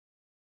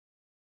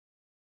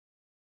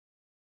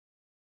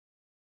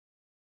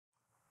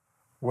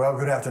Well,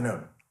 good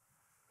afternoon.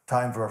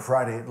 Time for a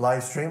Friday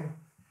live stream.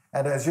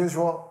 And as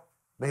usual,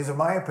 these are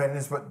my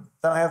opinions, but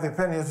then I have the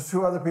opinions of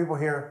two other people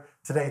here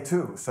today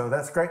too. So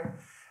that's great.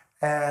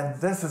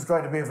 And this is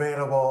going to be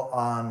available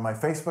on my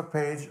Facebook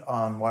page,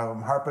 on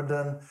YWAM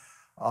Harpenden,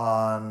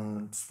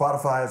 on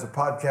Spotify as a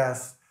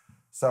podcast.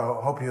 So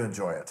hope you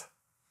enjoy it.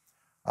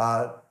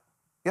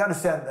 You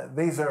understand that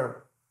these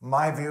are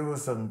my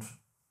views and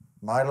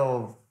my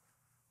little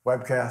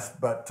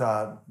webcast, but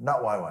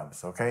not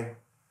YWAM's, okay?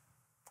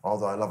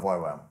 Although I love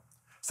YWAM.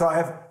 So I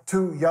have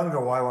two younger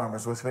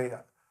YWAMers with me.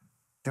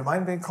 Do you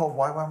mind being called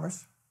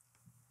YWAMers?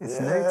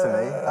 It's new to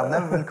me. I've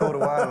never been called a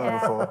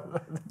YWAM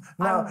before.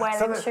 No, I'm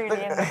well and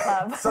truly in the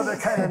club. So they're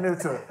kind of new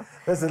to it.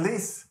 There's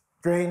Elise,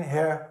 green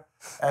hair,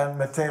 and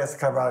Mateus,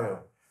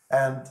 Carvalho.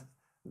 And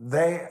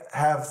they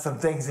have some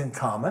things in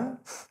common.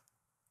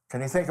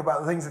 Can you think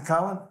about the things in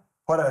common?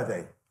 What are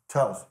they?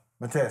 Tell us.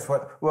 Mateus,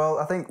 what? Well,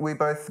 I think we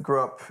both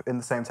grew up in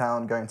the same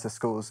town, going to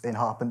schools in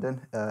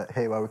Harpenden,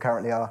 here where we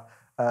currently are.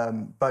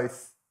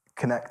 Both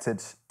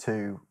connected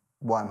to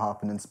YWAM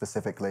Harpenden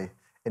specifically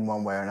in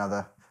one way or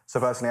another. So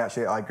personally,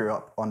 actually, I grew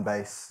up on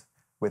bass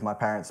with my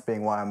parents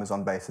being YWAMers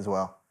on bass as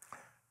well.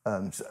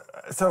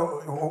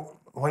 So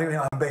what do you mean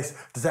on bass?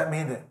 Does that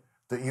mean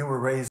that you were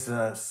raised in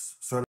a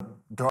sort of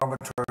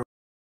dormitory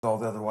with all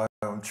the other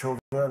YWAM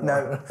children?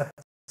 No.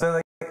 So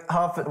like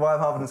YWAM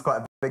Harpenden is quite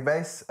a big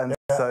base, and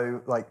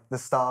so like the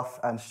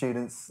staff and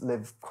students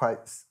live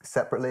quite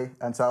separately,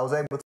 and so I was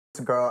able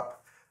to grow up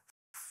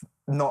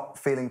not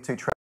feeling too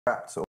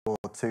trapped or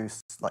too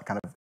like kind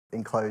of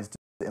enclosed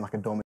in like a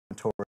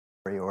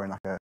dormitory or in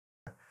like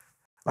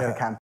a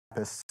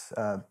campus.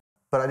 But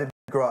I did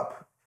grow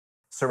up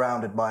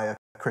surrounded by a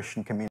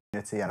Christian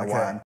community and a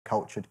YWAM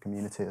cultured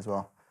community as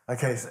well.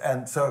 Okay,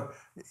 and so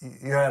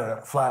you had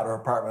a flat or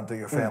apartment that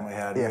your family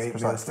had. You Yes,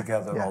 ate meals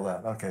together and all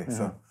that. Okay,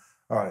 so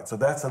all right, so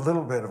that's a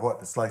little bit of what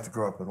it's like to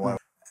grow up in YWAM.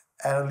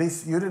 And at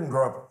least you didn't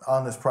grow up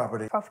on this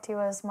property. Property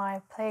was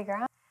my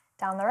playground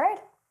down the road,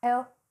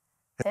 hill.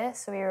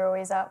 So we were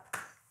always up.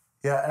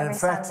 Yeah, and every in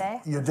fact,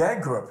 Sunday. your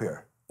dad grew up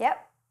here.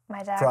 Yep,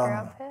 my dad grew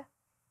up here.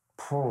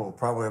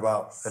 Probably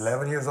about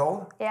 11 years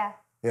old. Yeah.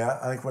 Yeah,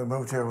 I think we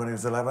moved here when he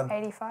was 11.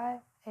 85,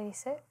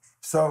 86.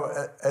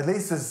 So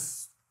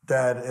Elise's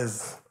dad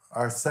is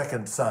our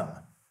second son.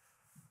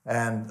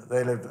 And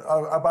they lived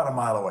about a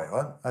mile away,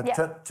 right? A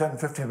 10,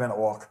 15-minute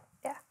walk.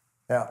 Yeah.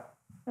 Yeah.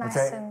 Nice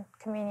and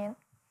convenient.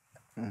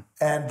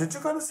 And did you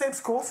go to the same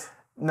schools?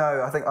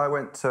 No, I think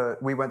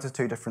we went to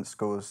two different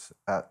schools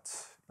at...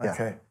 Yeah.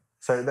 Okay.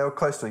 So they were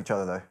close to each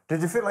other, though.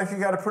 Did you feel like you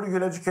got a pretty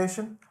good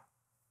education?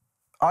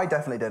 I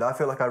definitely did. I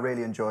feel like I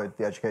really enjoyed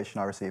the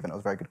education I received, and it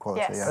was very good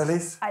quality. Yes,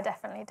 Elise? I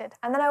definitely did.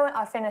 And then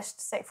I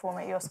finished sixth form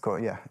at your school.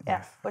 Cool, yeah.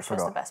 Yeah, which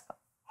was the best part.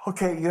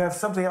 Okay, you have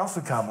something else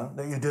in common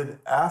that you did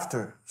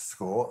after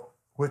school,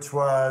 which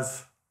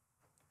was...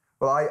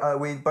 Well,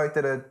 we both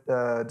did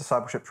a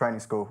discipleship training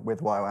school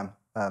with YWAM.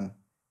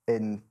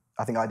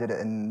 I think I did it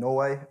in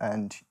Norway,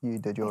 and you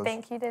did yours. You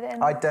think you did it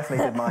in I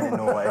definitely did mine in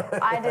Norway.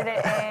 I did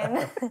it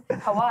in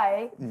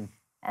Hawaii,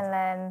 and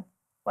then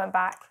went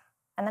back,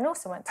 and then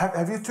also went to...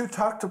 Have you two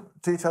talked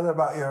to each other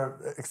about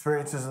your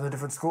experiences in the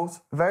different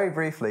schools? Very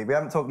briefly. We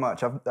haven't talked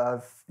much.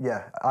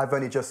 I've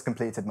only just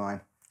completed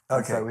mine.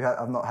 Okay. So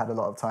I've not had a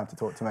lot of time to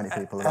talk to many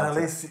people and about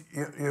at least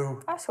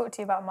you... I've talked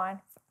to you about mine.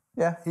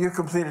 Yeah. You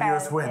completed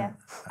yours when? Yeah.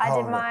 I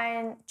did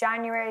mine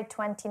January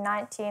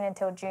 2019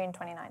 until June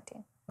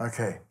 2019.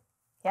 Okay.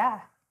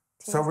 Yeah.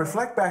 So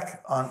reflect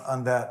back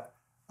on that.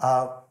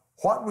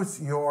 What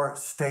was your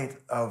state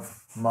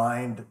of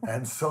mind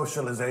and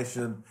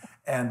socialization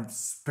and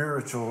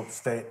spiritual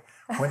state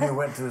when you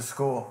went to the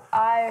school?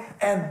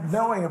 And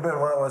knowing a bit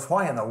what it was,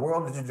 why in the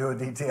world did you do a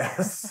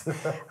DTS?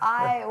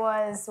 I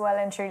was well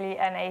and truly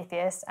an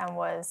atheist and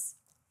was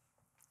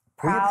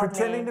proudly... Were you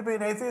pretending to be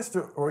an atheist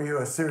or were you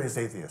a serious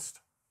atheist?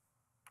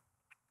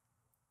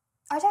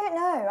 I don't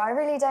know. I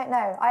really don't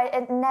know.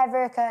 It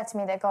never occurred to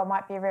me that God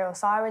might be real.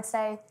 So I would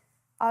say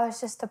I was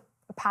just a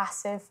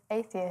passive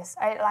atheist.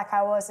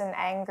 I wasn't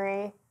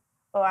angry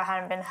or I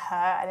hadn't been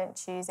hurt. I didn't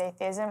choose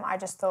atheism. I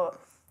just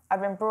thought I'd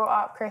been brought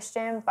up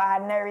Christian, but I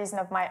had no reason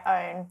of my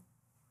own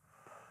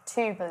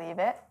to believe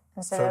it.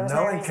 And so there was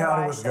no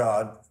encounter with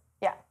God.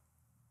 Yeah.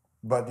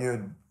 But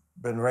you'd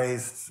been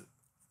raised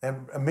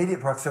in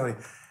immediate proximity.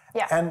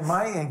 Yeah. And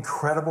my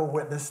incredible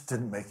witness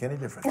didn't make any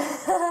difference.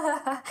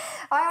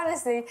 I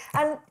honestly,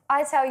 and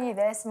I tell you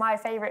this, my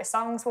favourite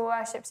songs were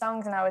worship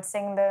songs and I would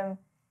sing them.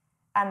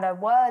 And the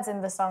words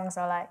in the songs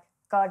are like,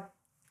 God,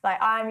 like,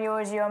 I'm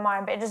yours, you are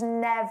mine. But it just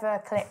never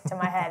clicked in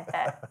my head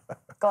that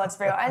God's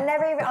real. I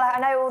never even, I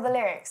know all the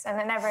lyrics and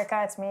it never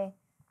occurred to me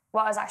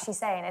what I was actually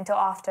saying until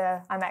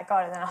after I met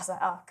God. And then I was like,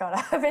 oh,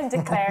 God, I've been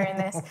declaring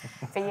this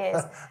for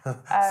years.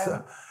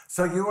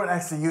 So you weren't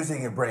actually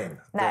using your brain?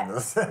 No,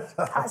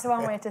 that's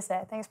one way to say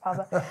it. Thanks,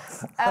 Papa.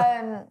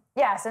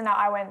 So now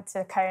I went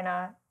to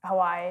Kona,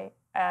 Hawaii,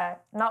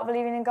 not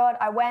believing in God.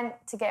 I went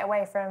to get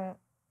away from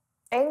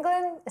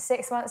England.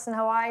 6 months in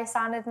Hawaii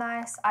sounded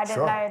nice. I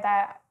didn't know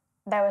that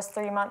there was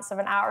 3 months of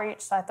an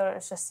outreach, so I thought it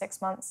was just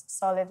 6 months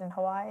solid in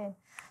Hawaii.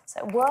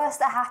 So worst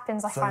that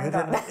happens, I find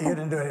out. You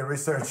didn't do any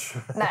research?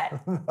 No.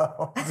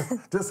 No,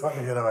 just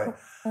wanted to get away.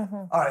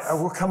 All right,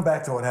 we'll come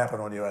back to what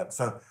happened when you went.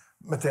 So,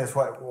 Mateus,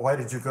 why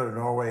did you go to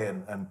Norway,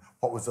 and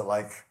what was it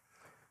like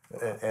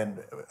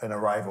and an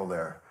arrival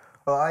there?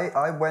 Well,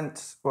 I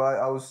was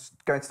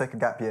going to take a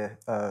gap year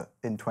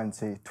in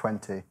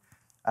 2020,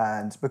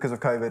 and because of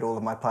COVID, all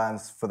of my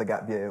plans for the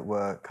gap year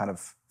were kind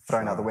of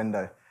thrown out the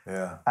window.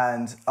 Yeah.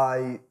 And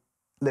I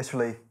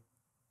literally,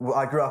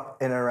 I grew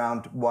up in and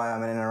around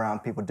Wyoming and in and around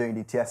people doing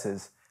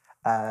DTSs,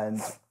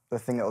 and the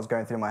thing that was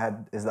going through my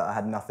head is that I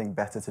had nothing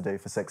better to do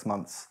for 6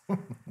 months.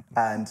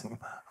 And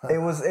it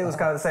was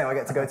kind of the same. I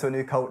get to go to a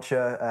new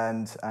culture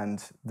and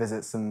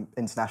visit some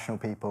international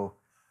people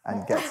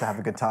and get to have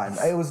a good time.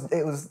 It was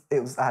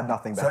I had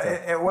nothing better.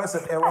 So it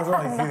wasn't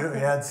like you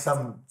had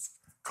some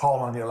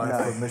call on your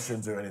life for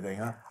missions or anything,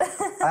 huh?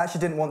 I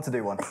actually didn't want to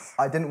do one.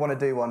 I didn't want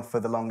to do one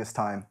for the longest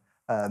time.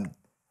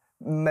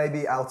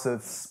 Maybe out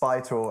of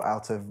spite or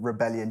out of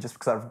rebellion, just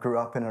because I grew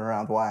up in and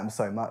around Wyoming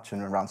so much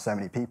and around so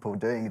many people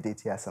doing a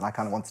DTS, and I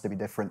kind of wanted to be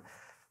different.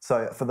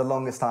 So for the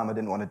longest time, I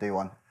didn't want to do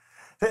one.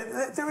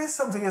 There is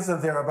something,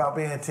 isn't there, about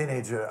being a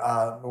teenager?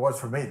 It was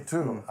for me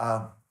too.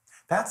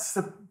 That's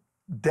the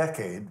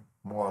decade,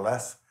 more or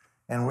less,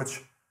 in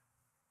which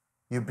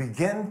you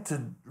begin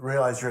to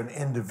realize you're an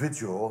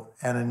individual,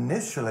 and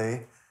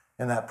initially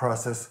in that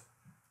process,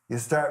 you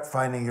start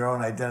finding your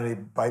own identity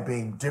by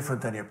being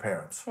different than your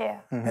parents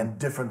and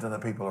different than the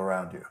people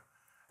around you.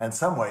 In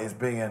some ways,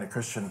 being in a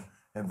Christian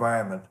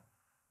environment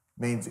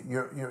means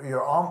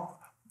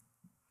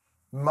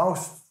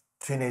most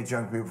teenage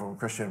young people from a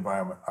Christian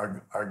environment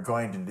are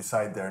going to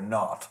decide they're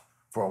not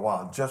for a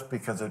while, just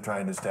because they're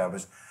trying to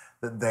establish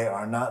that they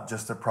are not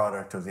just a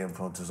product of the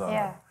influences on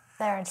them.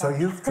 They're in So charge.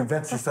 you've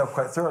convinced yourself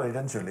quite thoroughly,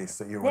 didn't you, Elise,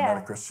 that you were not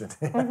a Christian?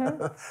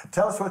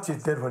 Tell us what you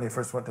did when you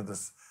first went to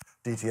this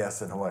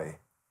DTS in Hawaii.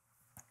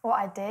 What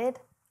I did,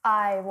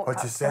 I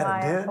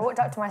walked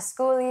up to my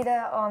school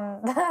leader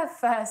on the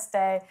first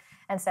day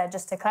and said,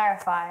 just to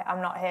clarify,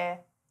 I'm not here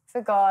for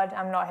God,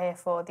 I'm not here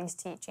for these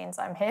teachings,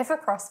 I'm here for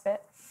CrossFit.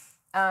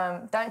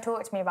 Don't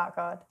talk to me about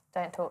God,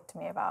 don't talk to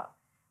me about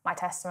my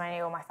testimony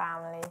or my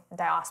family, and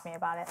don't ask me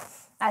about it.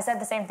 I said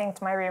the same thing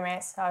to my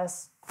roommates. I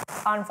was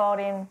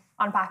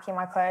unpacking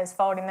my clothes,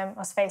 folding them. I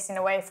was facing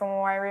away from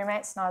all my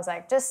roommates, and I was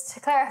like, just to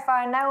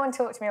clarify, no one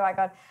talked to me about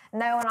God.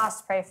 No one asked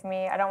to pray for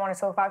me. I don't want to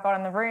talk about God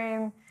in the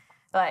room.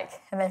 And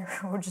they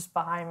were all just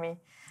behind me,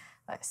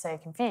 so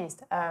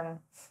confused.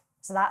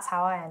 So that's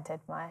how I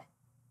entered my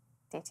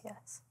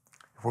DTS.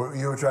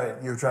 You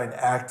were trying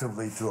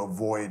actively to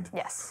avoid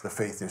Yes. the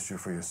faith issue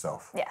for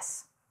yourself.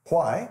 Yes.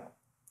 Why?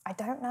 I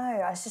don't know.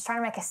 I was just trying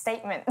to make a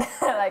statement.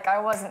 I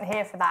wasn't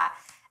here for that,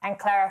 and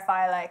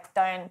clarify,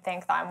 don't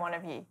think that I'm one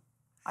of you.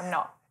 I'm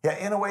not. Yeah,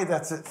 in a way,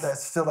 that's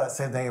still that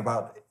same thing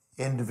about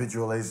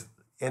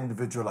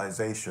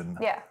individualization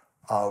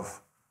of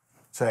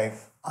saying,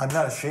 I'm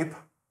not a sheep.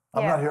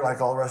 I'm not here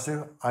like all the rest of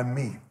you. I'm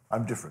me.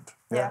 I'm different.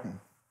 Yeah.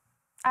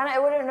 And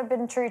it wouldn't have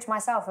been true to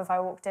myself if I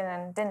walked in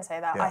and didn't say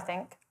that, I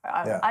think.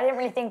 I didn't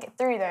really think it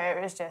through, though.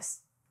 It was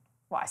just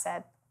what I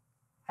said.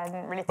 I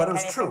didn't really think But it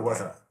was anything true,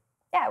 wasn't it?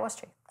 Yeah, it was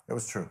true. It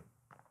was true.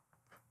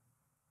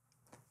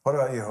 What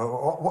about you?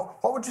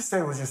 What would you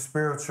say was your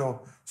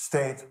spiritual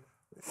state,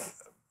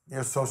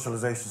 your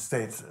socialization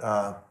state,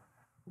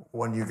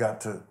 when you got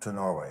to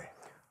Norway?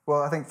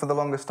 Well, I think for the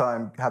longest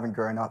time, having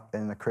grown up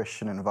in a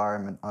Christian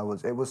environment,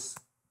 it was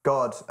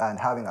God, and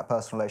having that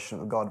personal relationship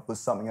with God was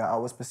something that I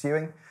was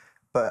pursuing.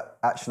 But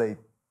actually,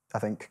 I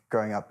think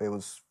growing up, it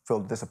was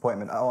filled with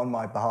disappointment on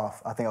my behalf.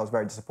 I think I was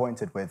very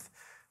disappointed with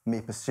me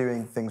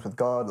pursuing things with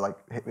God, like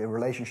a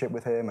relationship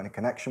with Him and a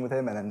connection with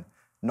Him, and then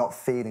not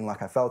feeling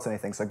like I felt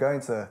anything. So going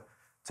to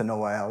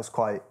Norway, I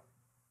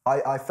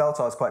felt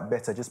I was quite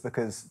bitter, just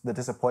because the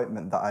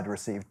disappointment that I'd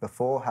received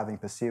before, having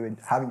pursued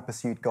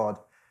God,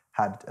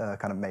 had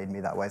kind of made me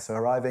that way. So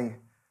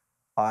arriving,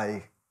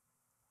 I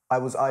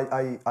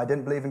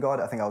didn't believe in God.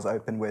 I think I was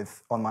open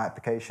on my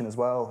application as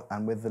well,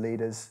 and with the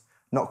leaders,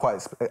 not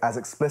quite as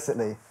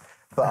explicitly,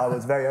 but I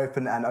was very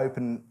open and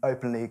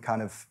openly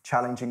kind of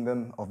challenging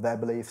them of their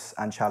beliefs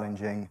and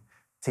challenging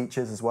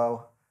teachers as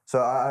well. So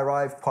I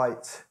arrived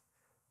quite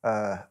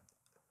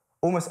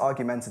almost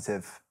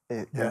argumentative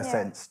in a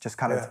sense, just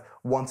kind of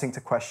wanting to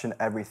question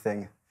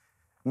everything,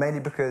 mainly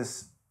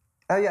because,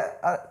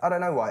 I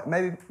don't know why.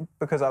 Maybe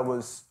because I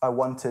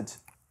wanted,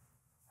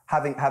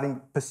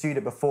 having pursued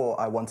it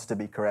before, I wanted to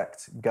be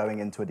correct going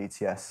into a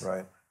DTS.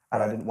 Right.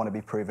 And I didn't want to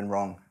be proven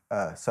wrong.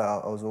 So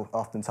I was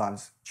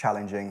oftentimes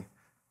challenging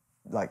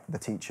the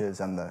teachers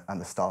and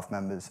the staff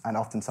members, and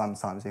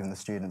oftentimes even the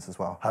students as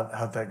well.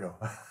 How'd that go?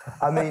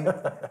 I mean,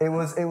 it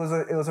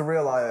was a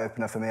real eye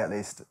opener for me, at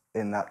least,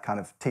 in that kind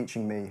of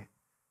teaching me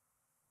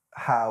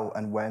how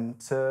and when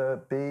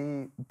to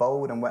be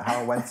bold, and how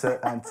and when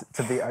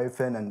to be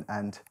open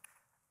and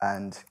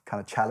kind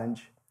of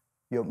challenge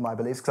my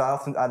beliefs. Because I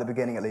often, at the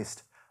beginning at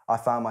least, I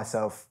found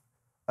myself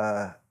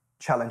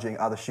challenging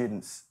other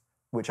students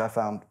which I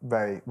found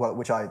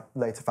which I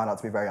later found out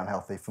to be very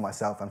unhealthy for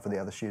myself and for the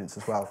other students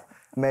as well.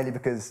 Mainly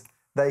because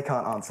they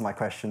can't answer my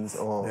questions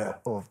or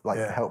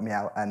help me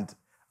out, and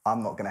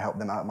I'm not going to help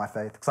them out in my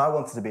faith. Because I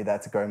wanted to be there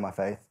to grow in my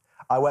faith.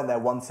 I went there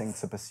wanting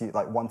to pursue,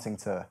 wanting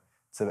to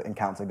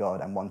encounter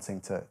God and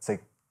wanting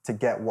to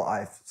get what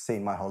I've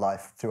seen my whole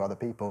life through other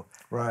people.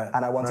 Right.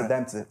 And I wanted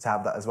them to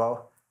have that as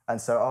well. And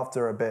so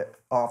after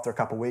a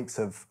couple of weeks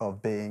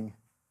of being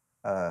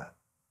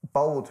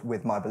bold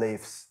with my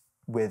beliefs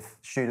with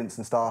students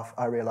and staff,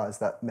 I realised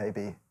that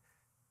maybe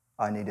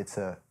I needed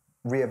to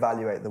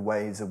reevaluate the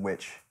ways in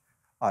which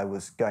I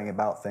was going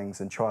about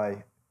things and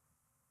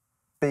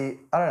be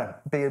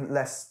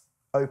less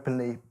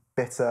openly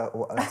bitter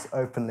or less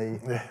openly...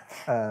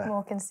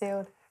 more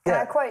concealed. Can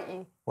I quote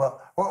you?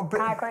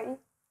 Can I quote you?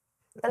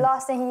 The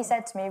last thing he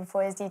said to me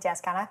before his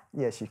DTS, can I?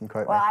 Yes, you can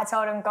quote me. Well, I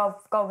told him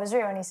God was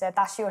real, and he said,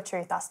 "That's your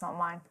truth, that's not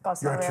mine.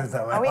 God's not real." Your truth,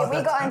 not mine.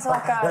 We got into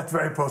like a... That's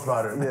very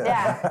postmodern.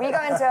 Yeah, we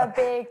got into a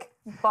big,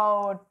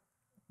 bold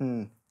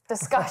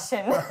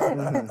discussion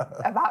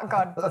about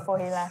God before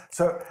he left.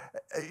 So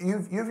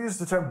you've used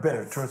the term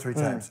bitter 2 or 3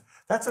 times.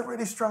 That's a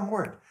really strong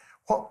word.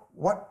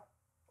 What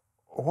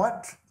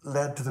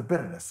led to the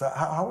bitterness?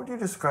 How would you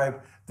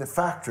describe the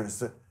factors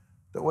that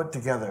went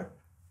together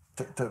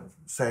to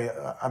say,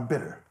 I'm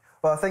bitter?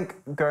 Well, I think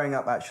growing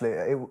up, actually,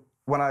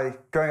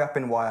 growing up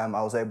in YM,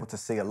 I was able to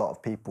see a lot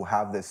of people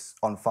have this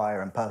on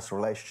fire and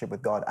personal relationship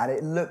with God, and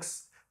it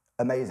looks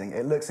amazing.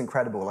 It looks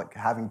incredible, like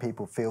having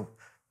people feel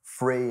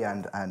free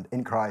and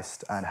in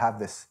Christ and have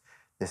this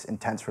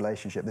intense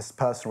relationship, this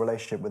personal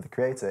relationship with the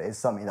Creator is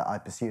something that I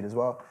pursued as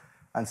well.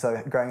 And so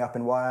growing up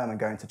in YM and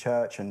going to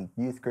church and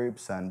youth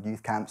groups and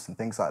youth camps and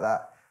things like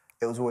that,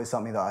 it was always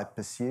something that I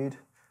pursued.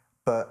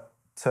 But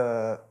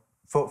for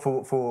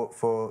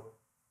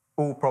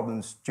all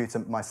problems due to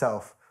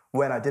myself,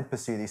 when I did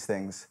pursue these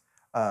things,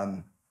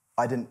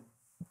 I didn't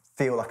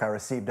feel like I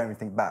received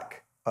anything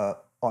back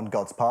on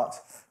God's part,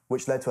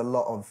 which led to a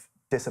lot of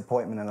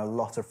disappointment and a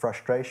lot of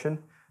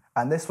frustration.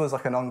 And this was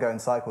like an ongoing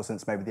cycle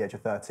since maybe the age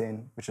of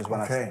 13, which is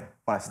when I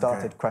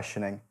started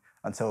questioning,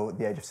 until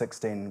the age of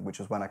 16, which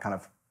was when I kind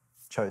of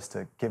chose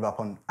to give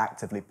up on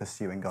actively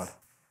pursuing God.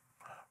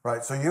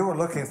 Right, so you were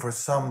looking for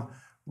some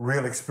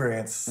real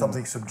experience,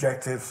 something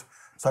subjective,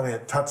 something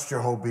that touched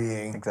your whole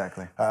being.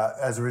 Exactly.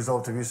 As a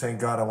result of you saying,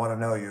 God, I want to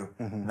know you,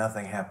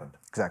 nothing happened.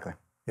 Exactly.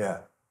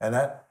 Yeah, and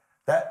that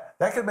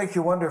could make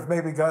you wonder if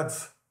maybe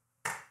God's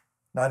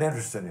not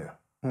interested in you.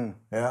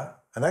 Yeah,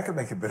 and that could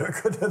make you bitter,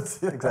 couldn't it?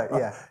 Exactly,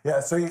 yeah. Yeah,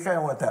 so you kind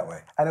of went that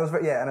way. And it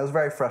was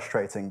very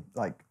frustrating,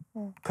 like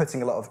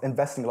investing a lot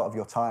of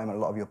your time and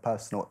a lot of your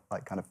personal,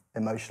 like kind of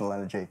emotional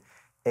energy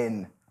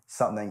in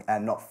something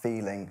and not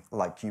feeling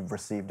like you've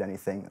received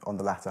anything on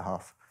the latter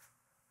half.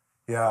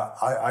 Yeah,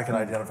 I can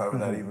identify with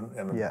that even.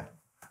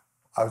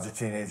 I was a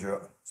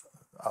teenager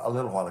a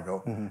little while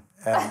ago, and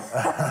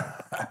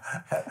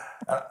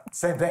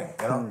same thing,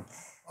 you know.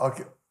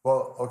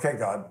 Okay,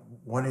 God,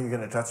 when are you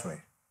going to touch me?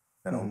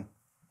 You know,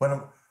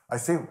 when I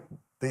see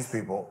these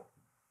people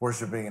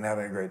worshiping and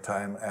having a great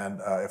time, and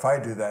if I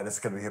do that, it's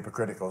going to be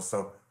hypocritical.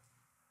 So,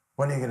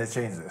 when are you going to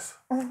change this?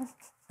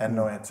 And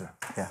no answer.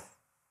 Yeah.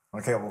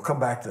 Okay, we'll come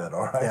back to that.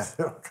 All right.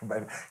 Yeah. Come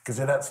back because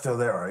you're not still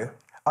there, are you?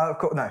 Of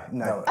course,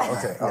 no.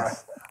 Okay. All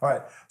right. All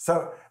right.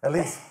 So,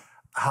 Elise,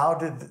 how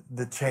did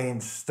the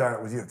change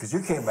start with you? Because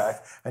you came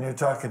back and you're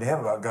talking to him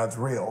about God's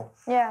real.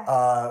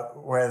 Yeah.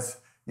 Whereas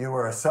you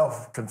were a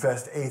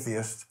self-confessed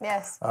atheist.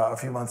 Yes. A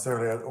few months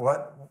earlier.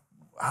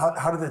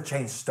 How did the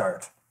change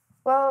start?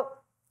 Well,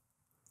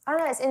 I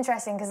don't know, it's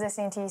interesting because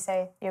listening to you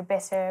say you're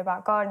bitter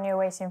about God and you're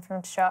waiting for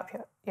him to show up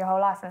your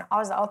whole life, and I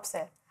was the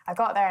opposite. I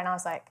got there and I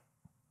was like,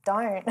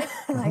 don't,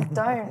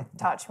 don't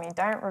touch me,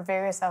 don't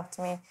reveal yourself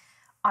to me.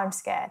 I'm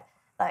scared.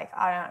 Like,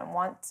 I don't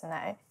want to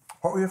know.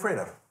 What were you afraid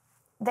of?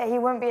 That he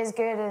wouldn't be as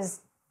good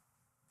as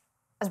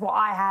what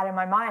I had in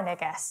my mind, I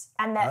guess.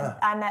 And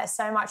that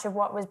so much of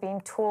what was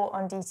being taught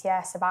on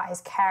DTS about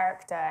his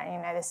character,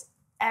 and, this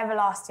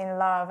everlasting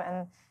love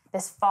and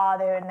this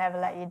father who would never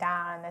let you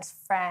down, and this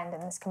friend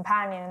and this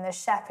companion and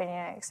this shepherd,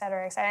 et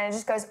cetera, et cetera. And it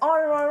just goes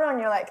on and on and on.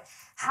 You're like,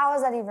 how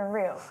is that even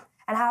real?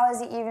 And how is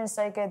he even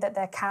so good that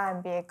there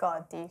can be a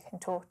God that you can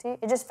talk to?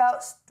 It just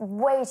felt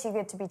way too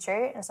good to be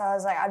true. And so I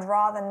was like, I'd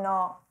rather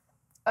not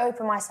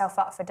open myself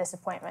up for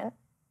disappointment.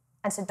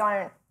 And so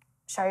don't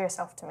show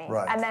yourself to me.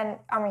 Right. And then,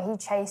 he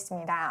chased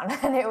me down.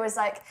 And it was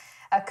like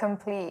a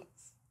complete,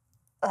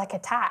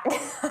 attack.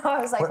 I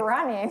was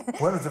running.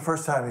 When was the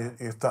first time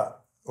you thought,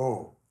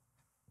 oh,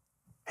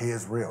 he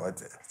is real,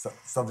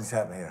 something's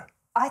happening here?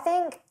 I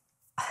think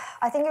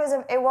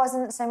it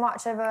wasn't so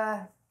much of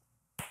a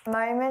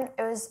moment.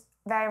 It was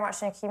very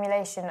much an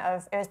accumulation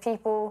of, it was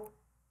people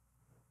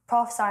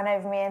prophesying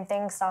over me and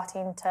things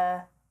starting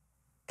to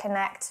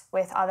connect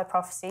with other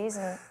prophecies,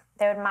 and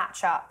they would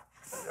match up.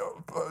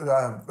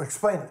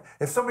 Explain,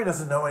 if somebody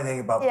doesn't know anything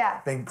about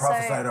being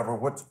prophesied over,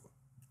 what's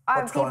going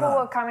on? People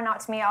were coming up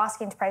to me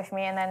asking to pray for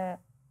me, and then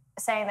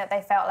saying that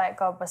they felt like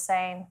God was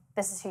saying,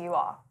 this is who you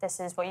are, this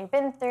is what you've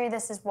been through,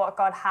 this is what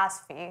God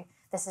has for you,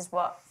 this is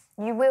what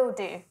you will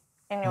do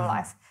in your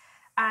life.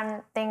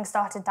 and things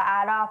started to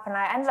add up, and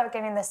I ended up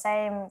getting the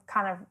same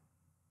kind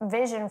of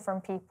vision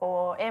from people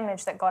or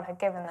image that God had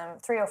given them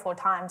 3 or 4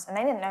 times, and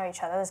they didn't know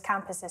each other. This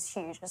campus is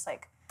huge. It's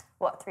like,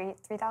 what,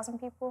 3,000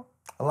 people?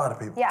 A lot of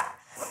people. Yeah.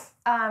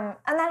 And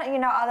then, you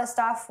know, other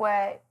stuff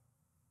where,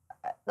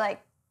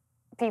 like,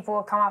 people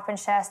would come up and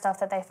share stuff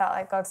that they felt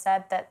like God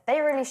said that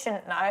they really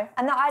shouldn't know,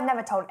 and that I'd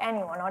never told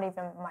anyone, not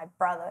even my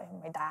brother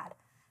and my dad.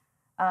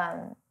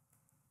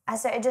 And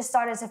so it just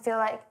started to feel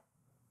like,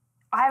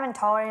 I haven't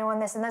told anyone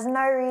this, and there's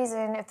no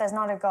reason, if there's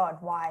not a God,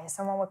 why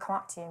someone would come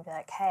up to you and be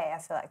like, hey, I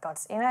feel like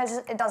God's, you know,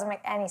 it doesn't make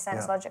any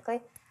sense logically.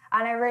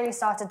 And I really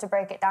started to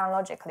break it down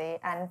logically,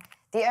 and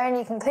the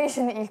only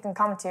conclusion that you can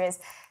come to is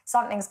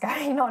something's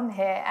going on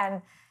here.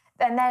 And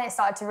then it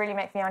started to really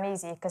make me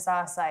uneasy, because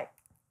I was like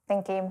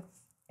thinking,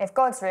 if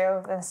God's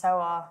real, then so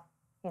are,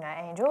 you know,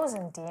 angels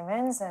and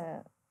demons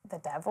and the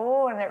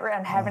devil and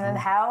heaven and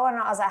hell. And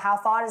I was like, how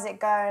far does it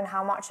go, and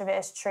how much of it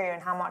is true,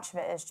 and how much of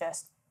it is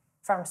just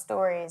from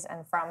stories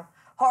and from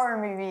horror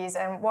movies,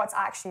 and what's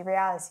actually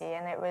reality?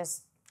 And it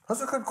was...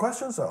 Those are good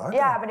questions, though, aren't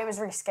Yeah, but it was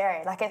really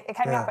scary. Like, it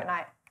kept me up at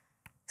night.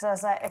 So I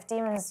was like, if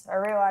demons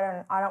are real,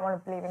 I don't want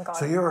to believe in God.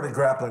 So you're already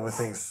grappling with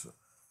things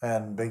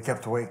and being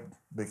kept awake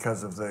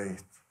because of the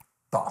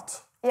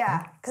thoughts.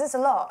 Yeah, because it's a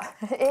lot.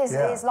 It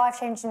is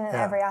life-changing in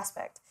every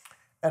aspect.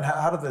 And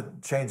how did the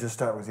changes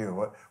start with you?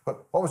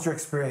 What was your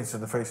experience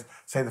in the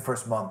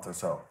first month or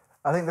so?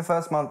 I think the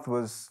first month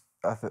was,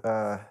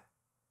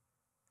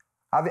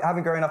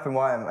 having grown up in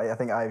YM, I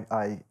think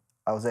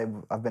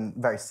I've been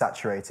very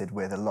saturated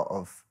with a lot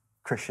of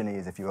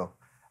Christianese, if you will.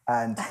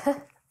 And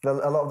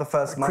a lot of the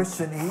first month...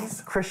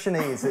 Christianese?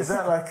 Christianese. Is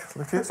that like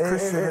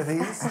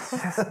Christianese?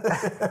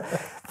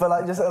 But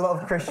like just a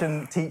lot of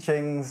Christian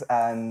teachings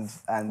and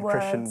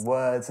Christian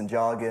words and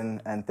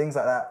jargon and things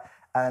like that.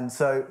 And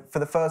so for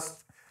the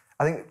first,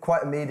 I think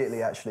quite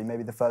immediately actually,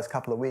 maybe the first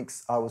couple of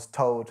weeks, I was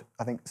told,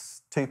 I think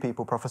 2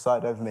 people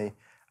prophesied over me,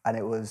 and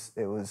it was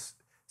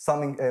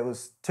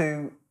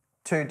two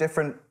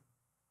different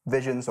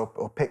visions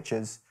or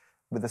pictures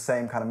with the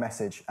same kind of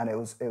message, and it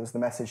was the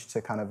message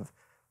to kind of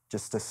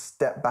just to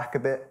step back a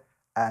bit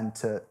and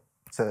to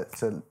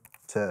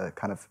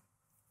kind of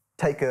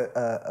take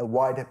a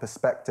wider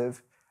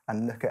perspective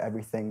and look at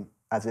everything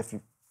as if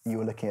you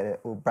were looking at it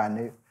all brand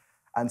new.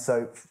 And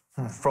so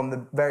from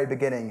the very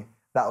beginning,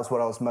 that was what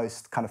I was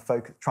most kind of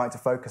trying to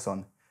focus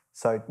on.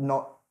 So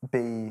not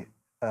be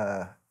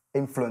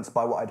influenced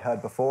by what I'd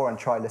heard before, and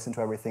try to listen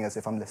to everything as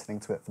if I'm listening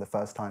to it for the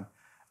first time.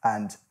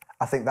 And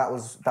I think that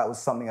was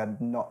something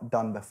I'd not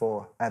done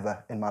before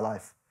ever in my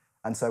life.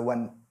 And so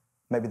when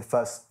maybe this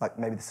is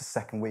the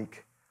second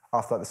week,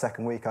 after like the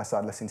second week, I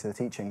started listening to the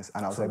teachings,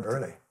 and I was able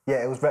early.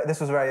 This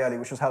was very early,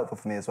 which was helpful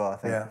for me as well, I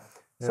think. Yeah.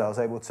 So I was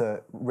able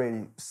to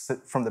really,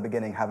 from the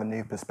beginning, have a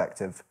new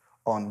perspective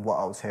on what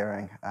I was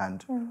hearing,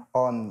 and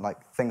on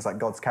like things like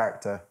God's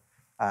character,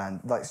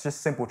 and like it's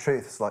just simple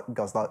truths like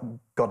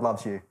God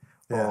loves you,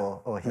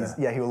 or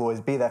he will always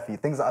be there for you.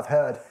 Things that I've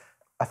heard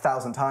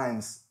 1,000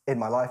 times in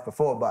my life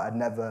before, but I'd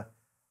never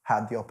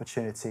had the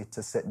opportunity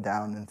to sit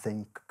down and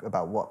think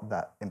about what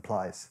that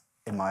implies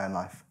in my own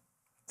life.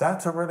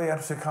 That's a really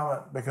interesting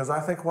comment, because I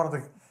think one of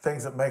the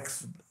things that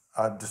makes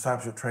a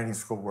discipleship training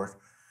school work,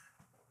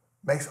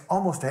 makes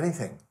almost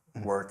anything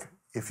work,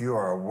 if you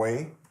are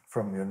away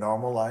from your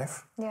normal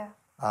life,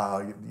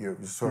 your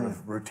sort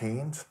of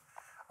routines,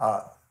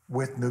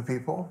 with new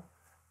people,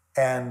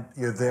 and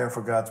you're there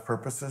for God's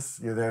purposes.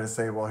 You're there to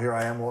say, well, here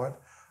I am, Lord.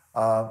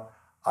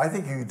 I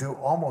think you can do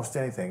almost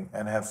anything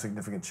and have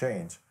significant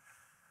change.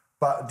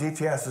 But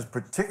DTS is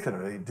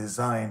particularly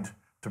designed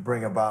to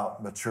bring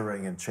about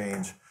maturing and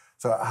change.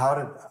 So how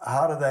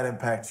did that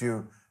impact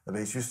you,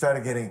 Elise? You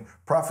started getting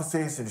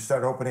prophecies, and you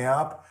started opening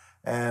up,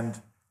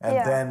 and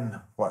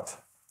then what?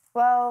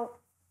 Well,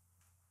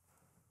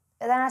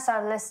 then I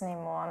started listening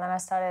more, and then I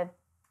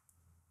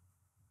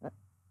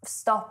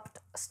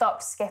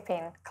stopped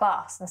skipping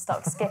class, and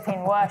stopped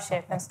skipping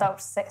worship, and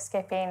stopped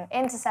skipping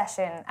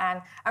intercession.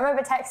 And I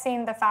remember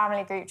texting the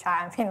family group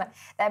chat and being like,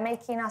 they're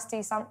making us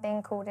do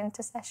something called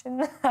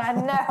intercession. I had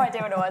no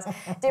idea what it was.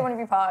 Didn't want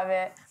to be part of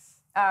it.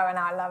 Oh, and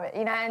I love it.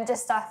 You know, and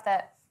just stuff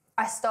that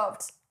I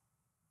stopped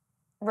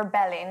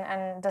rebelling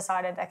and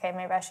decided, okay,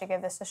 maybe I should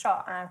give this a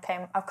shot.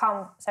 And I've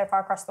come so far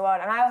across the world.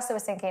 And I also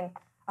was thinking,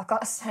 I've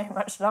got so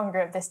much longer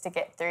of this to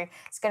get through.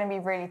 It's going to be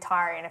really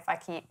tiring if I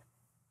keep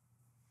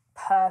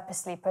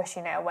purposely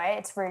pushing it away.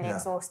 It's really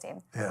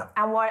exhausting. Yeah.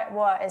 And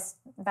what is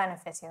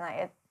benefiting?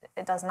 Like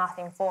it does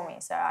nothing for me.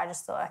 So I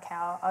just thought, okay,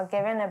 I'll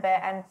give in a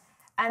bit.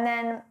 And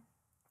then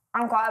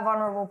I'm quite a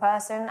vulnerable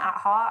person at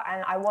heart,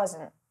 and I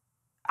wasn't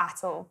at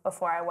all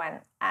before I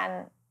went.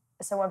 And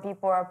so when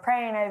people are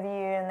praying over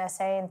you and they're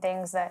saying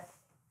things that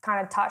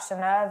kind of touch a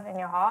nerve in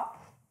your heart,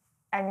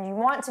 and you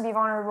want to be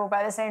vulnerable,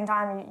 but at the same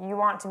time, you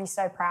want to be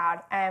so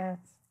proud. And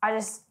I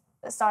just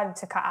started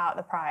to cut out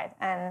the pride.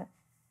 And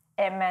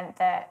it meant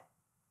that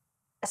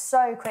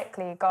so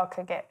quickly God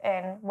could get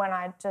in when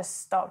I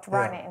just stopped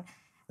running.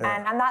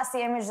 Yeah. And that's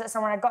the image that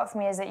someone had got for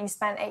me, is that you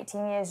spent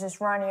 18 years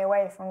just running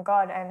away from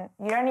God, and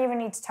you don't even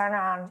need to turn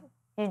around.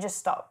 You just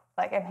stop.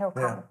 like, and he'll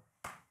come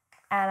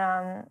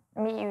and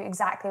meet you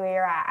exactly where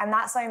you're at. And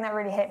that's something that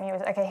really hit me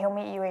was, okay, he'll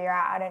meet you where you're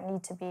at. I don't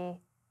need to be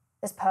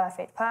this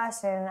perfect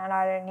person, and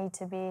I don't need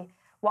to be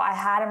what I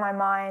had in my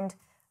mind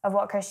of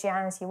what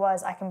Christianity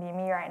was. I can be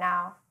me right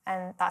now,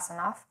 and that's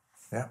enough.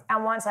 Yeah.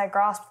 And once I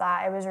grasped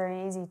that, it was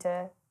really easy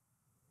to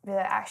be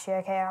like, actually,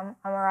 okay, I'm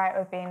all right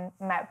with being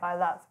met by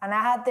love. And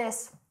I had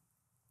this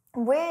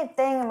weird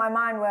thing in my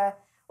mind where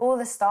all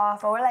the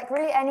staff, or like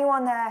really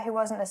anyone there who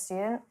wasn't a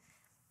student,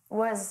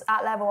 was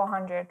at level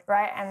 100,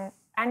 right?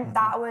 And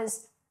that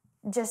was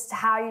just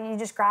how you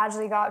just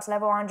gradually got up to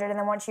level 100, and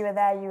then once you were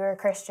there, you were a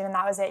Christian, and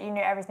that was it. You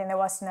knew everything there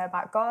was to know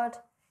about God.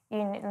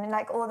 You knew,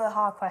 like, all the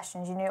hard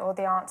questions, you knew all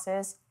the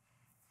answers.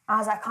 I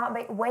was like, I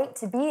can't wait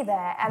to be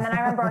there. And then I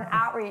remember on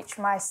outreach,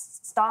 my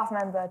staff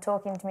member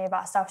talking to me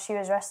about stuff she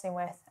was wrestling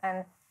with,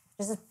 and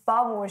just this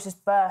bubble was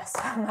just burst.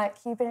 I'm like,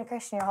 you've been a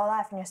Christian your whole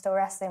life and you're still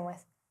wrestling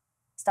with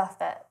stuff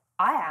that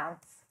I am.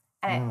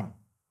 And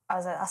I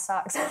was like, that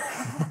sucks.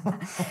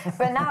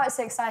 But now it's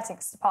exciting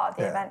because it's part of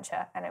the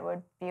adventure, and it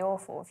would be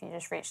awful if you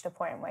just reached a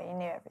point where you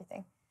knew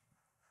everything.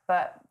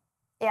 But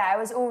yeah, it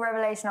was all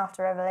revelation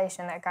after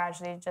revelation that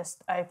gradually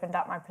just opened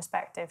up my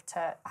perspective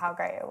to how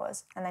great it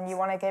was. And then you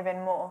want to give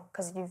in more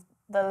because the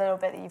little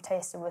bit that you've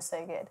tasted was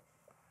so good.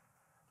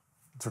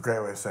 It's a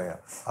great way of saying it.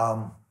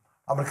 I'm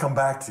going to come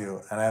back to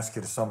you and ask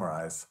you to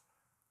summarize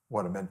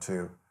what it meant to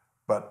you,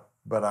 but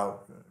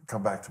I'll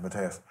come back to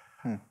Mateus.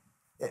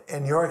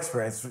 In your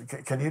experience,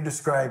 can you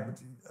describe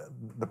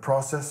the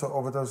process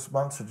over those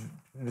months? Could you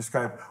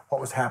describe what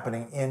was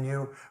happening in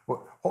you?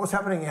 What was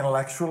happening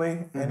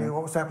intellectually in you?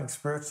 What was happening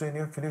spiritually in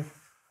you? Can you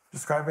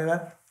describe me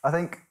that? I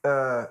think,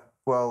 the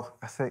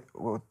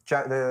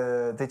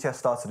DTS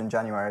started in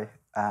January,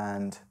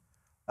 and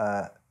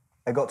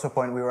it got to a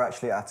point we were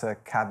actually at a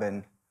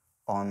cabin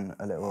on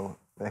a little,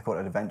 they call it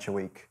an adventure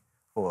week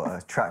or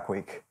a track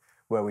week,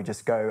 where we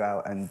just go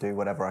out and do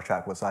whatever our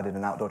track was. So I did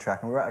an outdoor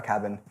track, and we were at a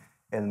cabin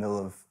in the middle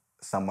of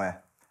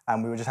somewhere,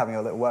 and we were just having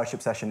a little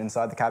worship session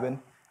inside the cabin.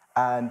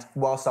 And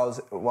whilst I was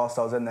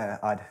in there,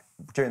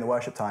 during the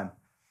worship time,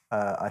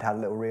 I'd had a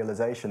little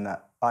realization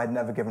that I'd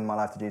never given my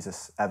life to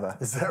Jesus ever.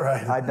 Is that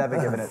right? I'd never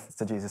given it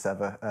to Jesus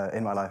ever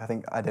in my life. I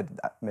think I did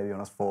that maybe when I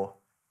was 4,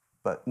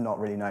 but not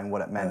really knowing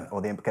what it meant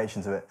or the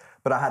implications of it.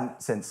 But I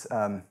hadn't since.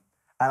 And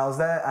I was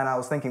there, and I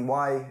was thinking,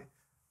 why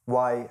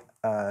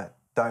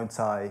haven't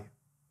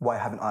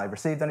I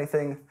received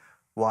anything?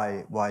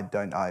 Why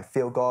don't I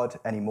feel God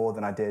any more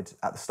than I did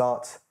at the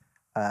start?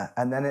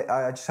 And then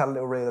I just had a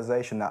little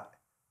realization that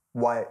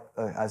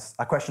as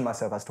I questioned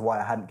myself as to why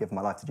I hadn't given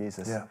my life to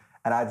Jesus. Yeah.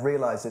 And I'd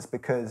realized it's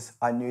because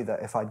I knew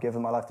that if I'd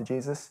given my life to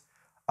Jesus,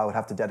 I would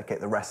have to dedicate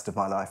the rest of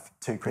my life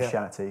to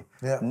Christianity,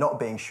 not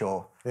being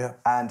sure. Yeah.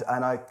 And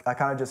I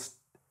kind of just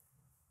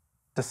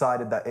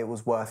decided that it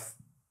was worth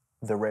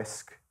the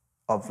risk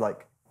of,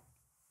 like,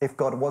 if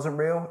God wasn't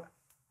real,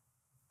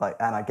 like,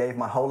 and I gave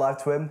my whole life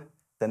to him,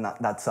 then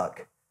that'd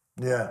suck.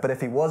 Yeah. But if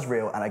he was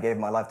real and I gave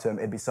my life to him,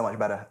 it'd be so much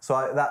better.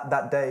 So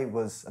that day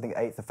was, I think,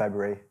 8th of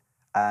February,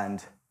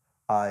 and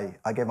I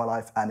gave my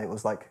life, and it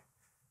was like,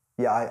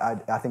 I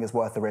think it's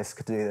worth the risk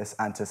to do this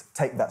and to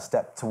take that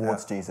step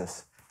towards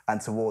Jesus and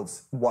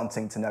towards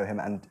wanting to know him,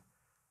 and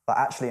like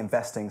actually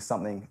investing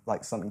some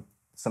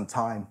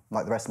time,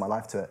 like the rest of my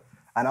life to it.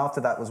 And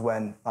after that was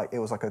when, like, it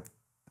was like a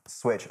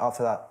switch.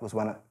 After that was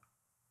when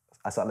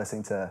I started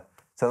listening to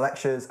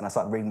lectures, and I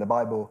started reading the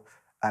Bible,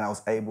 and I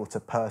was able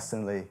to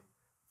personally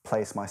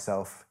place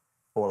myself,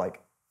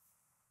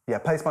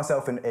 place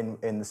myself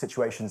in the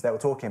situations they were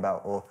talking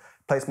about, or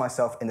place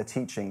myself in the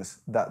teachings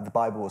that the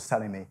Bible was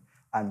telling me,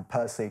 and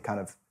personally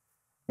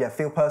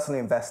feel personally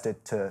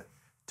invested to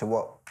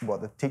what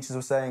the teachers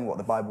were saying, what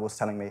the Bible was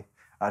telling me. And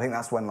I think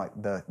that's when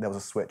there was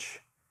a switch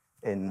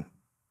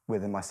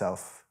within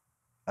myself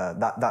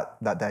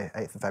that day,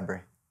 8th of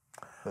February.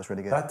 That was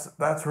really good.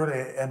 That's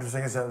really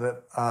interesting, isn't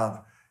it?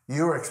 That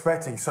you were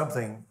expecting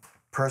something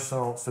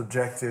personal,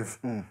 subjective,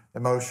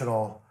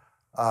 emotional,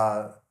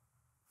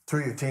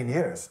 through your teen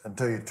years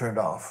until you turned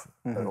off.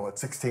 What,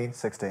 16?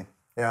 16.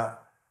 Yeah.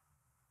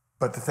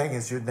 But the thing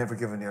is, you'd never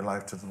given your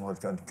life to the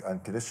Lord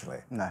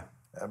unconditionally. No.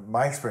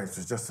 My experience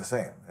was just the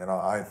same. You know,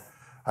 I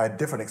had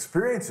different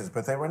experiences,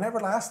 but they were never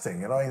lasting.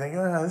 You know, you think,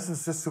 this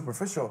is just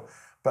superficial.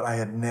 But I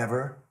had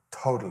never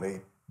totally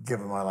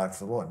given my life to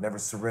the Lord, never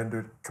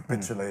surrendered,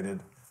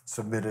 capitulated,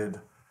 submitted.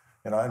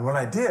 You know, and when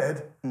I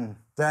did,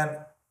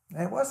 then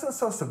it wasn't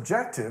so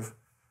subjective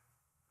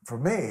for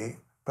me,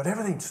 but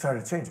everything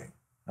started changing.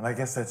 And I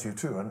guess that's you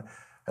too. And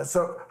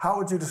so how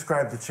would you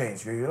describe the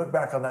change? You look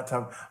back on that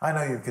time, I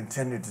know you've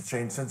continued to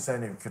change since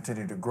then, you've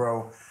continued to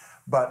grow,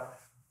 but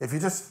if you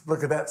just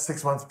look at that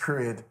 6-month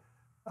period,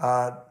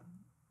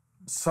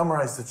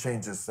 summarize the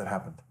changes that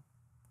happened.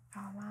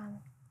 Oh man.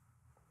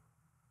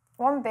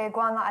 One big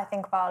one that I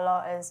think about a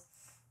lot is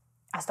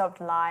I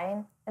stopped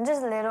lying, and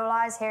just little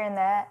lies here and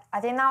there.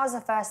 I think that was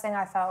the first thing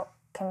I felt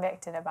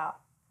convicted about.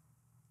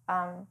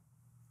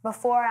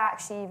 Before I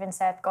actually even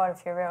said, God,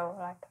 if you're real,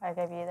 like, I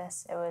gave you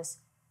this, it was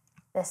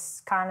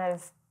this kind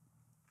of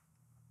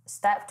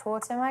step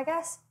towards him, I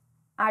guess.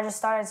 I just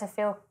started to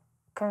feel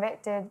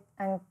convicted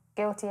and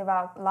guilty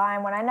about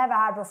lying when I never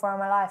had before in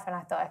my life, and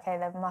I thought, okay,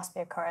 there must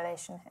be a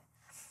correlation here.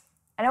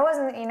 And it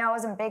wasn't, it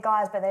wasn't big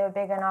lies, but they were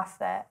big enough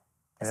that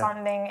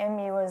something in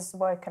me was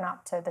woken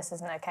up to this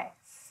isn't okay.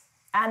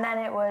 And then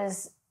it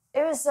was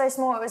so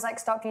small. It was like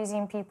stop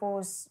using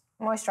people's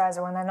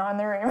moisturizer when they're not in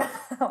the room,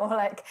 or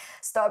like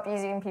stop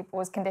using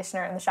people's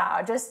conditioner in the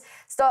shower. Just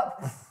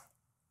stop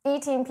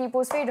eating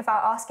people's food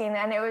without asking.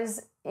 And it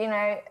was,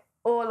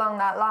 all along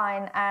that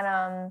line.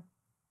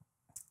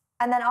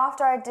 And then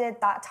after I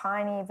did that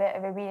tiny bit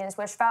of obedience,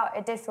 which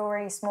it did feel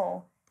really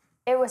small,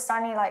 it was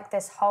suddenly like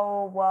this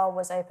whole world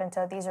was open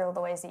to, these are all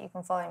the ways that you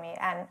can follow me.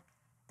 And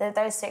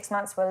those 6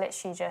 months were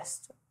literally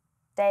just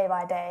day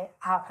by day,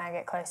 how can I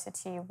get closer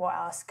to you? What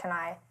else can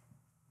I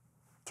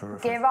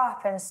give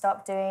up and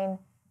stop doing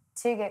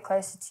to get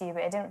closer to you?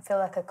 But it didn't feel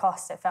like a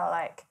cost. It felt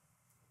like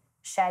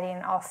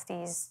shedding off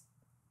these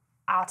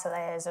outer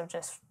layers of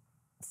just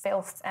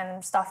filth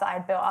and stuff that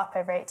I'd built up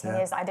over 18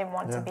 years that I didn't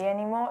want to be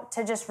anymore,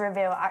 to just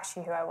reveal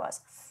actually who I was.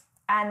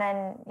 And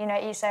then,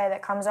 each layer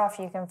that comes off,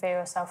 you can feel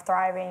yourself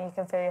thriving, you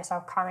can feel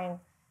yourself coming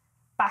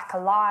back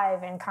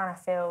alive and kind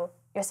of feel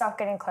yourself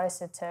getting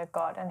closer to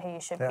God and who you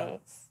should be.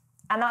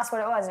 And that's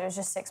what it was. It was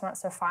just 6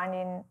 months of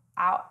finding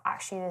out,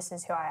 actually, this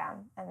is who I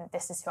am and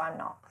this is who I'm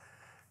not.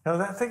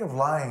 That thing of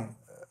lying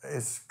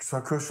is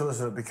so crucial,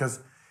 isn't it? Because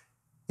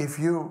if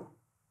you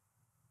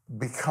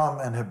become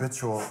an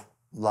habitual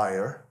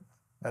liar,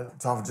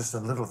 it's often just the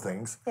little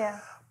things. Yeah.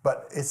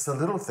 But it's the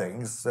little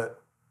things that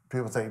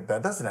people think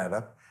that doesn't add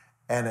up,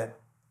 and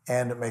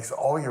it makes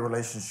all your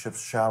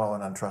relationships shallow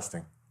and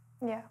untrusting.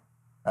 Yeah.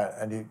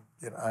 And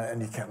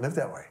you can't live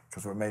that way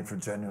because we're made for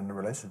genuine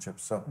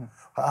relationships. So,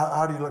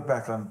 how do you look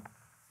back on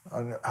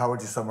how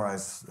would you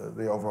summarize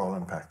the overall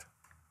impact?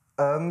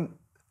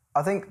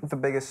 I think the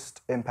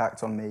biggest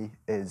impact on me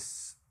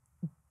is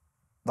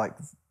like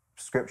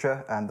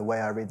scripture and the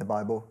way I read the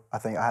Bible. I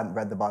think I hadn't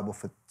read the Bible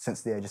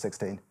since the age of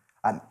 16.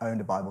 I hadn't owned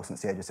a Bible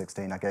since the age of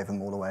 16. I gave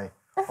them all away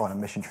on a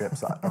mission trip.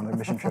 So on a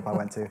mission trip I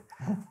went to,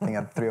 I think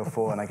I had 3 or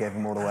 4, and I gave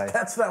them all away.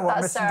 That's not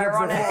what mission trips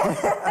are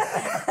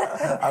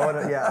for.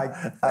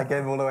 I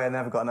gave them all away and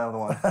never got another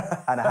one.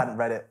 And I hadn't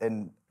read it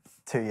in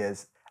 2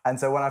 years. And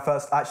so when I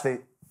first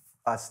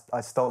I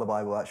stole the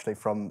Bible actually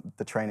from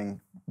the training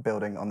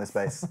building on this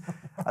base.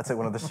 I took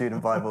one of the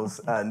student Bibles,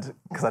 and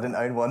because I didn't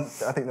own one,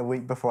 I think the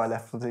week before I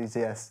left for the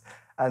GTS.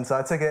 And so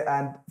I took it,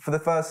 and for the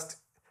first,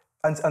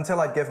 until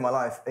I'd given my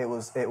life, it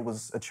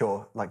was a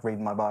chore, like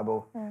reading my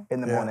Bible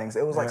in the mornings.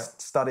 It was like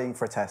studying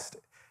for a test.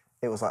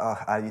 It was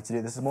like, I need to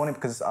do this morning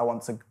because I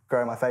want to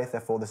grow my faith,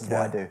 therefore this is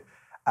what I do.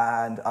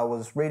 And I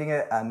was reading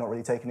it and not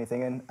really taking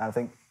anything in. And I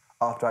think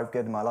after I've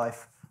given my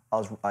life,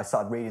 I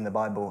started reading the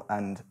Bible,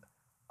 and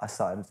I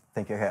started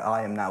thinking, okay,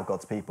 I am now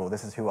God's people.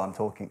 This is who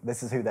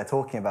this is who they're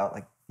talking about.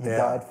 Like, he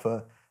died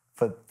for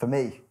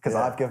me because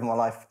I've given my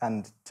life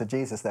and to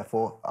Jesus,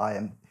 therefore I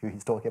am who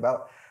he's talking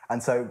about.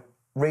 And so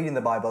reading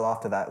the Bible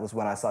after that was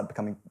when I started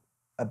becoming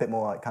a bit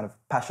more like kind of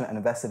passionate and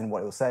invested in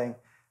what it was saying.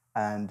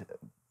 And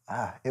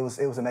it was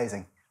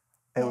amazing.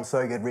 It was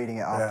so good reading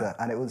it after.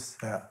 And it was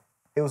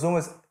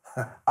almost,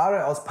 I don't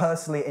know, I was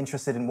personally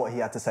interested in what he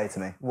had to say to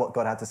me, what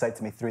God had to say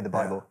to me through the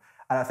Bible.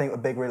 And I think a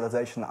big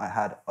realization that I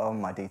had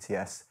on my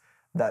DTS,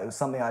 that it was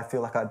something I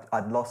feel like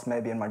I'd lost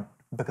maybe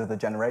because of the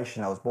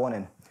generation I was born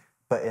in,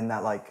 but in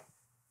that, like,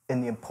 in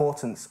the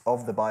importance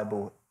of the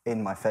Bible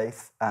in my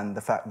faith, and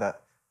the fact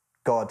that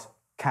God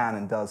can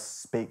and does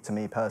speak to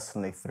me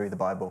personally through the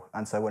Bible.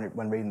 And so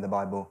when reading the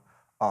Bible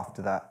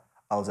after that,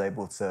 God was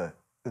able to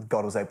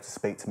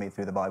speak to me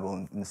through the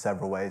Bible in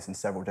several ways, in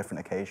several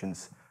different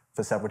occasions,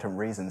 for several different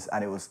reasons.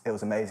 And it was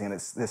amazing. And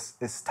it's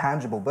this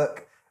tangible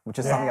book, which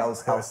is something I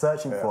was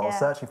searching for. I was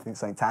searching for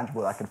something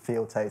tangible that I could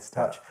feel, taste,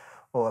 touch,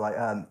 or like,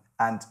 and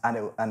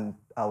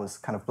I was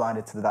kind of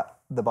blinded to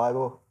the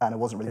Bible, and it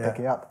wasn't really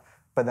picking up.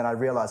 But then I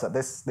realized that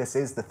this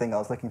is the thing I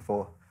was looking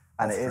for,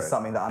 and it is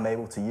something that I'm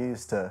able to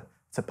use to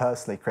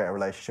personally create a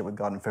relationship with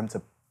God, and for him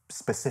to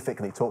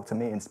specifically talk to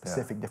me in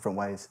specific different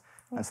ways.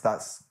 And so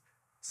that's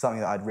something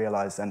that I'd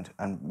realized and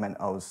meant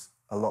I was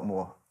a lot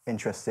more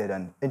interested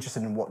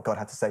in what God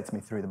had to say to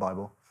me through the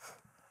Bible.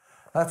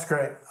 That's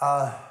great.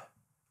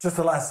 Just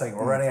the last thing,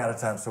 we're running out of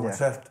time, so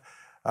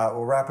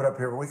we'll wrap it up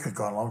here, but we could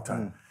go on a long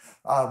time.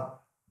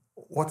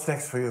 What's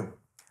next for you?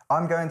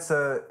 I'm going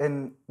to,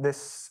 in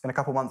a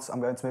couple of months, I'm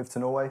going to move to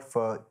Norway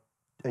for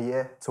a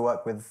year to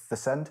work with The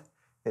Send.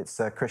 It's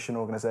a Christian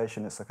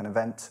organisation. It's like an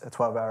event, a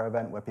 12-hour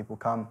event where people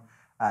come,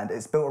 and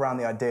it's built around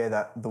the idea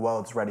that the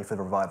world's ready for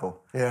the revival.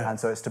 And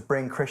so it's to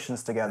bring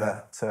Christians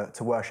together,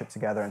 to worship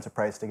together and to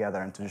praise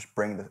together, and to just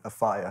bring a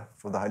fire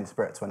for the Holy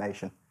Spirit to a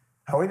nation.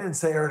 Now, we didn't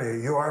say earlier,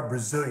 you are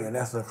Brazilian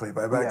ethnically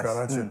by background,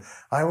 aren't you?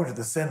 I went to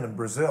The Send in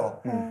Brazil,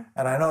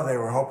 and I know they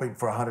were hoping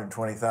for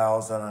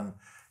 120,000 and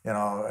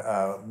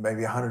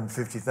maybe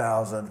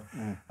 150,000.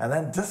 And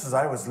then just as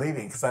I was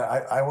leaving, because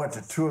I went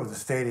to 2 of the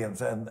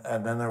stadiums,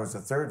 and then there was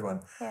a third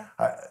one.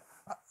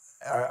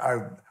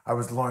 I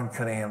was Lauren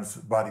Cunningham's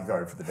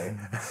bodyguard for the day.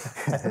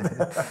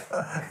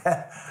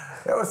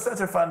 It was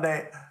such a fun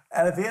day.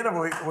 And at the end of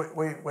it,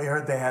 we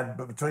heard they had,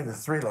 between the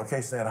 3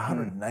 locations, they had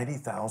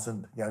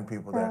 190,000 young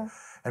people there.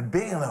 And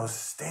being in those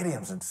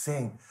stadiums and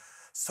seeing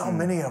so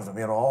many of them,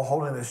 you know, all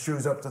holding their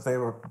shoes up that they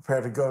were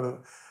prepared to go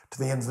to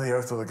the ends of the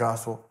earth with the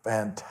gospel,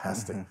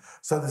 fantastic.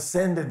 So the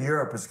Send in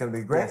Europe is going to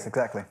be great. Yes,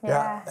 exactly.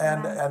 Yeah,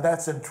 and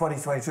that's in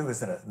 2022,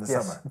 isn't it, in the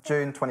summer?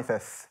 June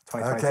 25th,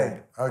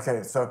 2022.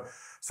 Okay. So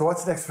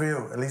what's next for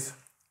you, Elise?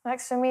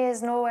 Next for me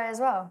is Norway as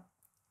well,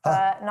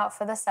 but not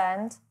for the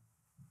Send.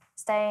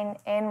 Staying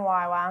in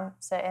YWAM,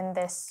 so in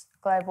this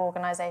global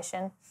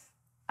organisation,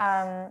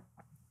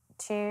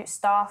 to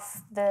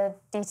staff the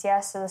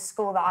DTS, so the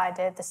school that I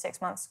did, the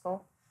 6-month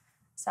school.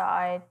 So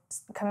I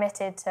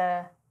committed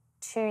to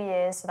 2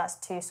 years, so that's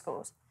 2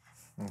 schools.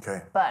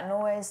 Okay. But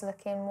Norway's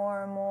looking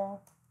more and more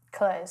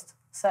closed.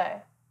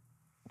 So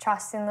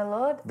trusting the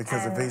Lord.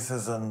 Because of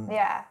visas and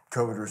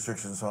COVID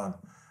restrictions and so on.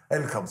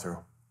 It'll come through.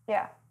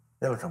 Yeah.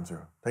 It'll come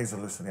through. Things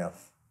are loosening up.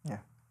 Yeah.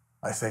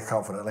 I say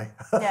confidently.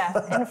 Yeah,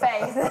 in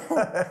faith.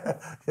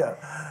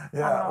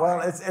 Yeah. Well,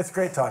 it's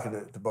great talking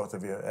to both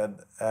of you,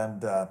 and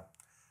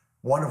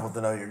wonderful to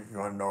know you're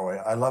going to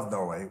Norway. I love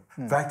Norway.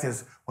 Fact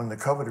is, when the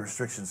COVID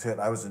restrictions hit,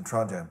 I was in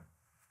Trondheim,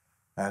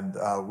 and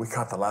we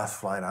caught the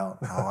last flight out.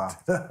 Oh wow!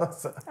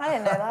 I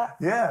didn't know that.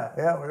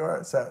 Yeah, we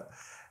were. So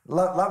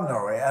love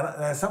Norway, and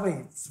there's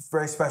something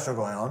very special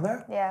going on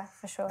there. Yeah,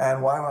 for sure.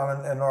 And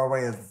YWAM in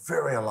Norway is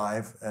very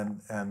alive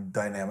and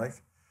dynamic,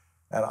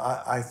 and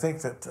I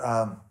think that.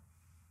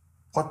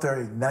 What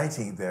they're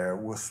igniting there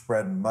will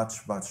spread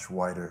much, much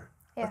wider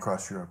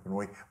across Europe. And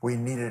we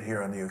need it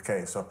here in the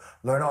UK. So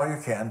learn all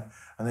you can,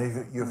 and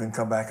then you can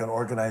come back and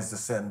organize the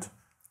Send.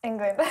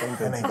 England.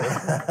 In England.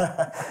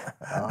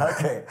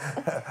 Okay.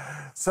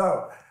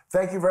 So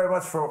thank you very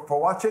much for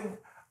watching.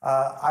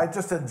 I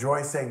just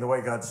enjoy seeing the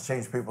way God's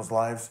changed people's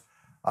lives.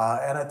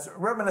 And it's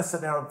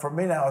reminiscent, for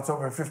me now, it's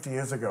over 50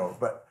 years ago,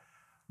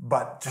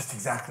 but just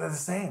exactly the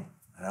same,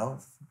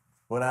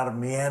 Went out of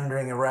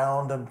meandering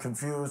around and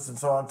confused and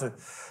so on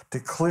to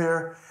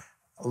clear,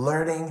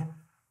 learning,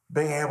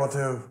 being able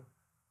to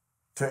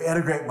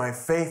integrate my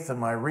faith and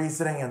my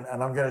reasoning,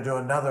 and I'm going to do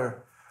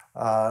another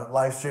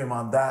live stream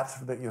on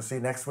that you'll see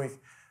next week.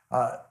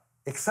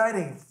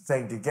 Exciting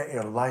thing to get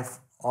your life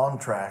on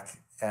track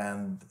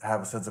and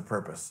have a sense of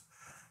purpose.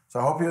 So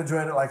I hope you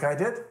enjoyed it like I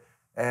did,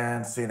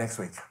 and see you next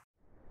week.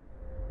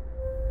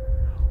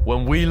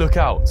 When we look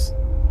out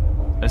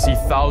and see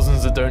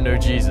thousands that don't know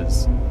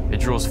Jesus, it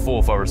draws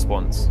forth our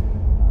response.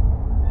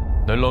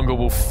 No longer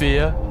will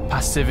fear,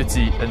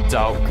 passivity, and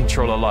doubt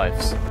control our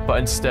lives, but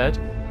instead,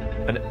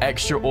 an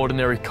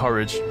extraordinary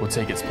courage will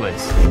take its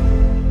place.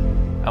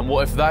 And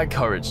what if that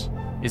courage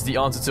is the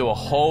answer to a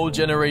whole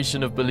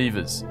generation of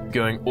believers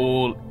going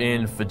all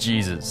in for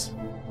Jesus?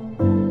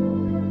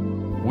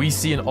 We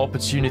see an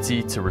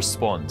opportunity to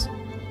respond,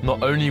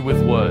 not only with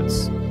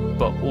words,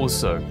 but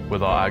also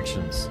with our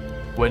actions,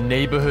 where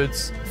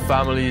neighborhoods,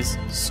 families,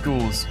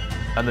 schools,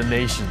 and the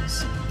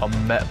nations are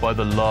met by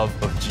the love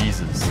of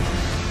Jesus.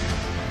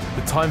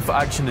 The time for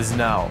action is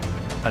now,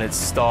 and it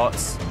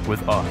starts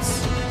with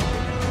us.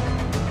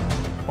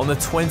 On the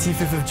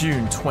 25th of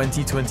June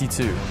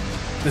 2022,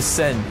 the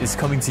Send is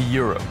coming to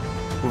Europe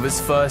with its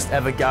first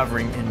ever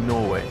gathering in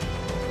Norway.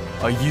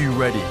 Are you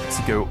ready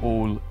to go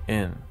all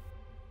in?